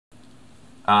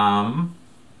Um,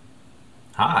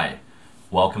 Hi.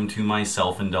 Welcome to my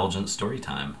self-indulgent story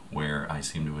time, where I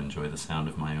seem to enjoy the sound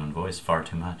of my own voice far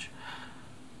too much.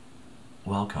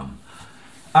 Welcome.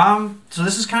 So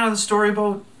this is kind of the story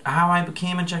about how I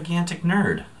became a gigantic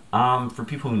nerd. For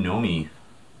people who know me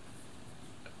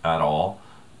at all,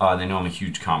 they know I'm a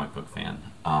huge comic book fan.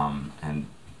 And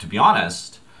to be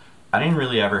honest, I didn't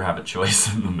really ever have a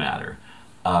choice in the matter.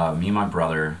 Me and my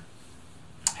brother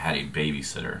had a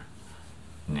babysitter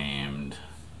named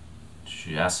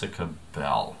Jessica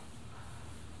Bell.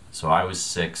 So I was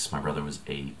 6, my brother was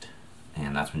 8,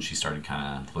 and that's when she started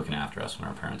kind of looking after us when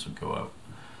our parents would go out.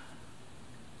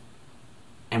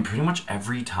 And pretty much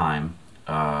every time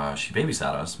she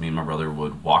babysat us, me and my brother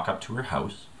would walk up to her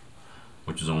house,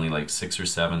 which was only like 6 or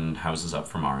 7 houses up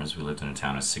from ours. We lived in a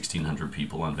town of 1,600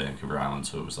 people on Vancouver Island,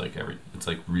 so it was like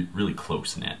really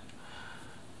close knit.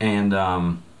 And me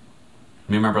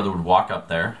and my brother would walk up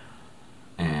there,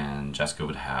 and Jessica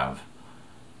would have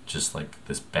just like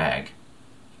this bag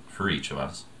for each of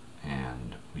us,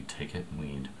 and we'd take it and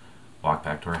we'd walk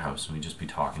back to our house and we'd just be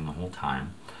talking the whole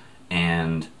time.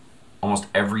 And almost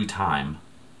every time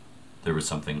there was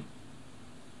something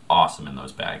awesome in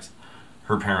those bags.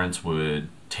 Her parents would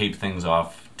tape things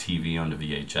off TV onto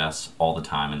VHS all the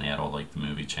time, and they had all like the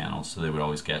movie channels, so they would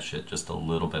always get shit just a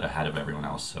little bit ahead of everyone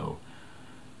else. So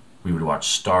we would watch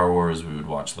Star Wars, we would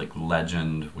watch like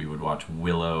Legend, we would watch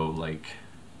Willow, like,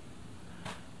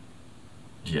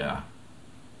 yeah.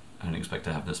 I didn't expect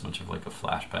to have this much of like a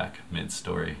flashback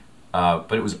mid-story.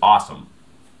 But it was awesome.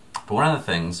 But one of the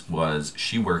things was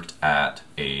she worked at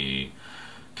a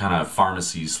kind of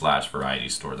pharmacy slash variety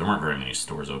store. There weren't very many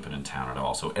stores open in town at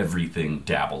all, so everything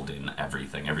dabbled in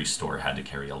everything. Every store had to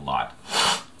carry a lot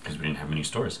because we didn't have many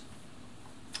stores.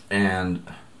 And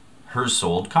hers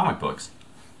sold comic books.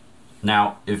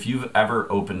 Now, if you've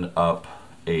ever opened up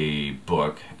a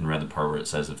book and read the part where it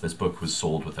says if this book was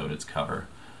sold without its cover,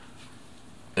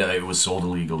 it was sold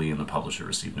illegally and the publisher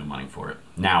received no money for it.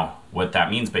 Now, what that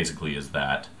means basically is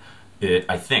that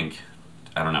I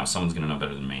don't know, someone's going to know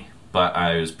better than me, but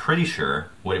I was pretty sure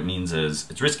what it means is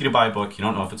it's risky to buy a book, you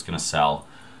don't know if it's going to sell,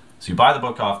 so you buy the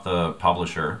book off the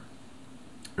publisher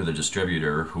or the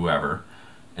distributor or whoever,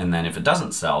 and then if it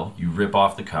doesn't sell, you rip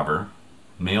off the cover,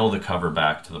 mail the cover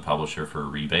back to the publisher for a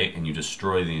rebate, and you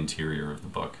destroy the interior of the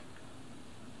book.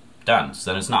 Done.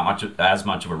 So then it's not as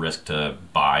much of a risk to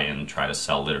buy and try to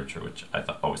sell literature, which I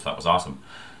always thought was awesome.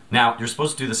 Now, you're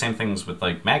supposed to do the same things with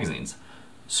like magazines.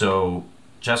 So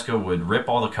Jessica would rip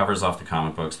all the covers off the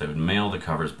comic books, they would mail the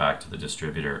covers back to the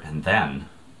distributor, and then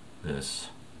this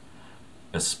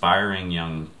aspiring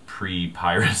young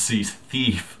pre-piracy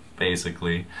thief,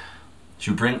 basically, she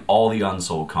would bring all the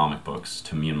unsold comic books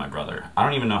to me and my brother. I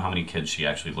don't even know how many kids she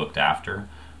actually looked after,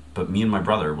 but me and my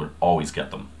brother would always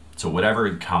get them. So whatever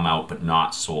had come out but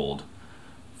not sold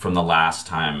from the last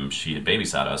time she had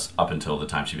babysat us up until the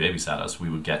time she babysat us, we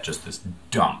would get just this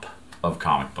dump of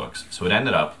comic books. So it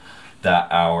ended up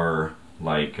that our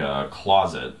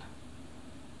closet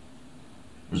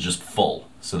was just full.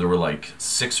 So there were like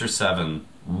 6 or 7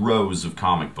 rows of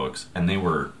comic books, and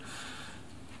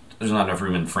there's not enough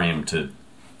room in frame to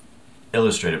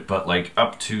illustrate it, but like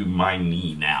up to my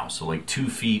knee now. So like 2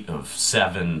 feet of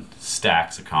 7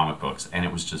 stacks of comic books, and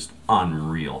it was just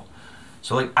unreal.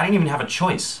 So like I didn't even have a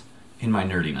choice in my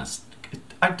nerdiness.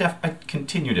 I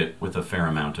continued it with a fair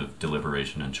amount of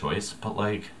deliberation and choice, but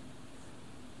like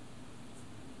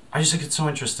I just think it's so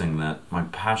interesting that my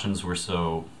passions were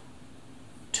so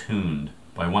tuned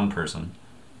by one person,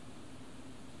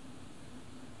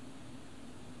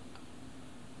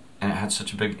 and it had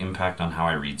such a big impact on how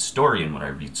I read story and what I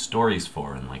read stories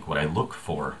for and like what I look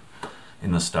for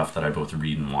in the stuff that I both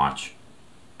read and watch.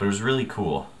 But it was really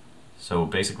cool. So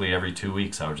basically every 2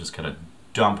 weeks I would just get a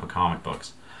dump of comic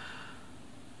books.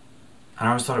 And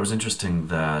I always thought it was interesting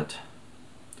that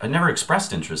I'd never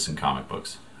expressed interest in comic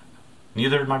books.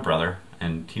 Neither did my brother,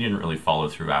 and he didn't really follow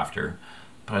through after.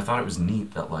 But I thought it was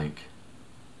neat that like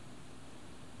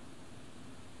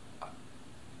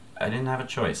I didn't have a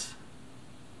choice.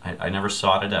 I never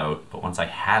sought it out, but once I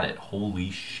had it,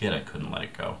 holy shit, I couldn't let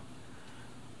it go.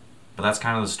 But that's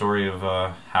kind of the story of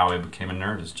how I became a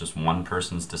nerd. It's just one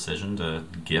person's decision to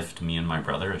gift me and my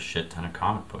brother a shit ton of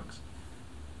comic books.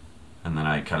 And then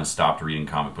I kind of stopped reading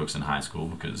comic books in high school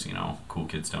because, you know, cool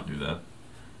kids don't do that.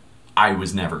 I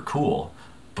was never cool,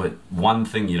 but one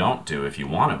thing you don't do if you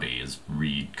want to be is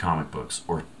read comic books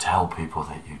or tell people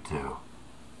that you do.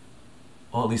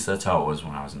 Well, at least that's how it was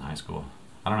when I was in high school.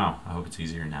 I don't know. I hope it's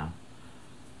easier now.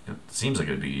 It seems like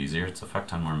it'd be easier. It's a fuck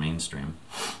ton more mainstream.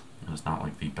 And it's not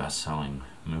like the best-selling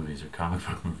movies or comic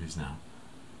book movies now.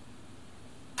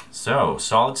 So,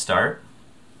 solid start.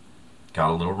 Got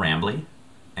a little rambly.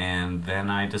 And then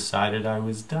I decided I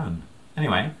was done.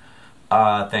 Anyway,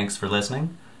 thanks for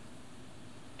listening.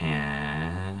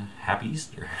 And happy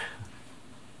Easter.